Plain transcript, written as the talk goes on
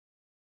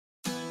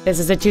This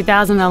is a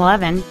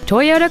 2011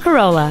 Toyota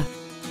Corolla.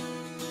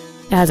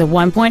 It has a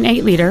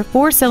 1.8-liter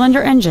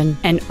four-cylinder engine,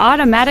 an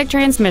automatic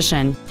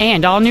transmission,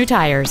 and all new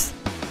tires.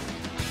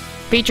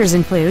 Features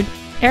include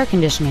air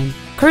conditioning,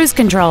 cruise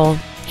control,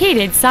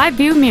 heated side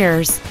view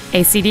mirrors,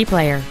 a CD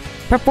player,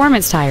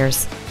 performance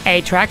tires, a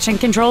traction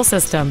control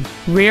system,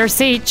 rear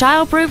seat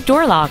child-proof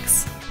door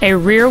locks, a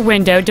rear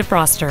window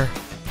defroster,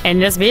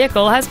 and this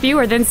vehicle has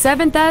fewer than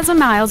 7,000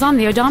 miles on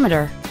the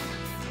odometer.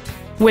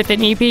 With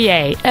an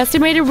EPA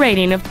estimated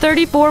rating of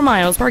 34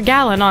 miles per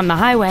gallon on the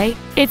highway,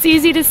 it's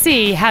easy to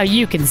see how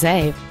you can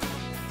save.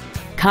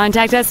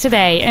 Contact us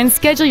today and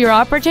schedule your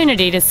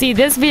opportunity to see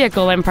this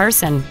vehicle in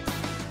person.